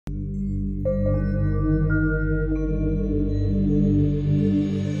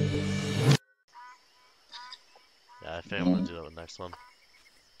next one.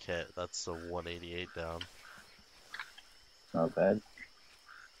 Okay, that's a 188 down. Not bad.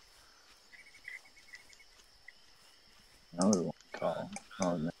 Another one call.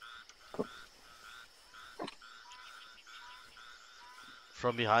 Oh, no.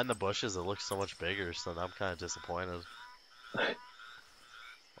 From behind the bushes, it looks so much bigger, so I'm kind of disappointed.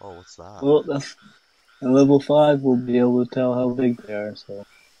 Oh, what's that? Well, that's at level 5, we'll be able to tell how big they are, so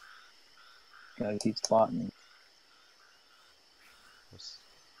gotta keep spotting them.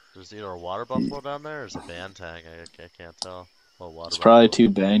 There's either a water buffalo down there or is a bantang. I can't tell. Oh, water It's probably buffalo.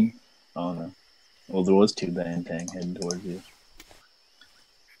 2 bang. Oh no. Well, there was 2 bantang heading towards you.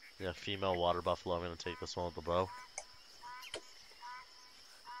 Yeah, female water buffalo. I'm gonna take this one with the bow.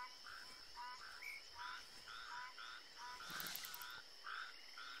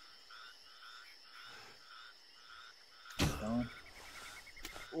 Going.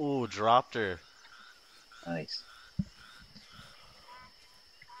 Ooh, dropped her. Nice.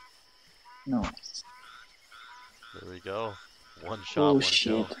 Nice. There we go. One shot, Oh one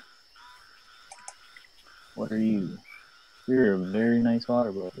shit. kill. What are you? You're a very nice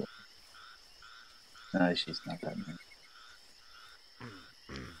water buffalo. No, she's not that nice.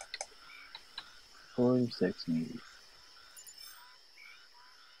 46 maybe.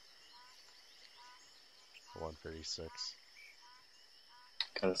 136.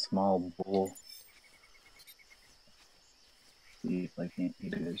 Got a small bull. See if I can't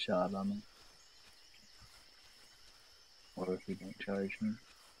get a good shot on him. Or if he don't charge me.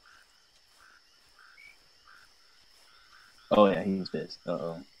 Oh yeah, he's pissed.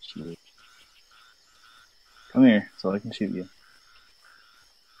 Uh-oh. Shoot. Come here, so I can shoot you.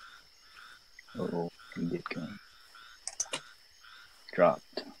 Uh-oh, he did come.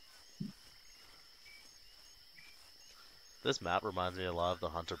 Dropped. This map reminds me a lot of the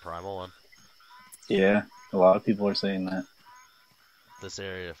Hunter Primal one. Yeah, a lot of people are saying that. This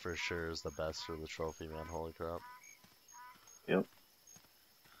area for sure is the best for the trophy, man. Holy crap. Yep.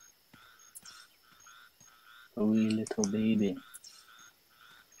 Oh, little baby.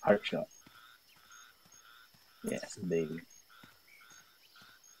 Heart shot. Yes, baby.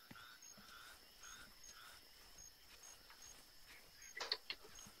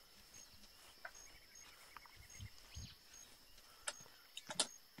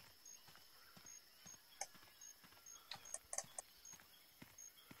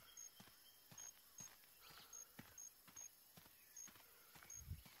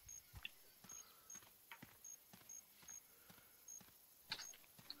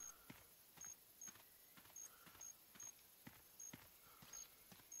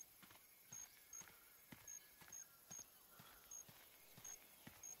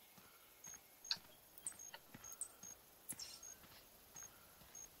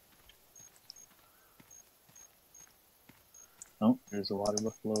 Oh, there's a water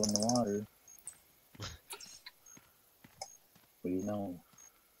buffalo in the water. What do you know?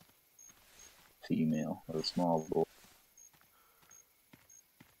 Female, or a small bull.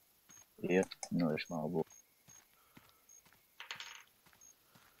 Yep, another small bull.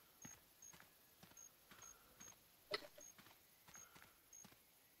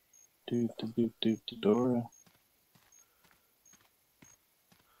 Doot doot doot Dora.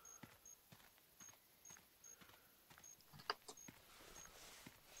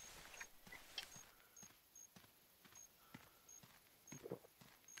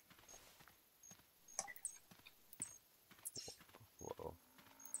 Whoa.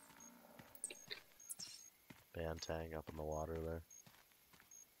 Bantang up in the water there.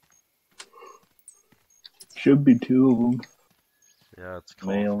 Should be 2 of them. Yeah, it's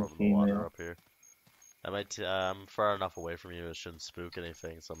Male, colorful in the water female. up here. I'm far enough away from you, it shouldn't spook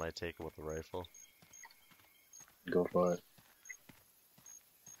anything, so I might take it with the rifle. Go for it.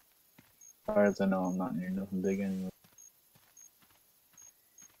 As far as I know, I'm not near nothing big anyway.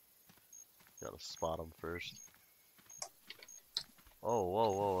 Gotta spot him first. Oh,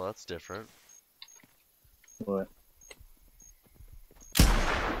 whoa, whoa, that's different. What?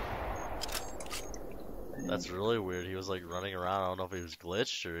 That's really weird. He was like running around. I don't know if he was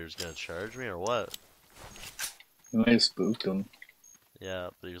glitched or he was gonna charge me or what. You might have spooked him. Yeah,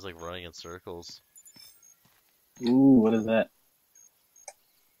 but he was like running in circles. Ooh, what is that?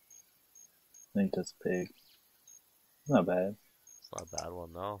 I think that's a pig. Not bad. It's not a bad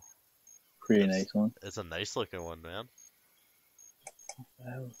one, no. Pretty nice one. It's a nice looking one, man.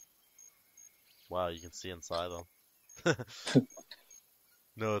 Wow. Wow, you can see inside them.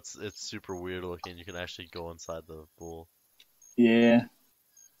 No, it's super weird looking. You can actually go inside the pool. Yeah.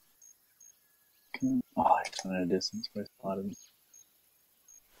 Oh, it's from a distance where I spotted him.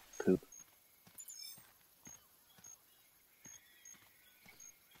 Poop.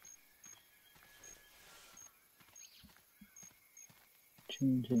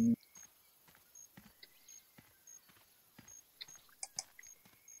 changing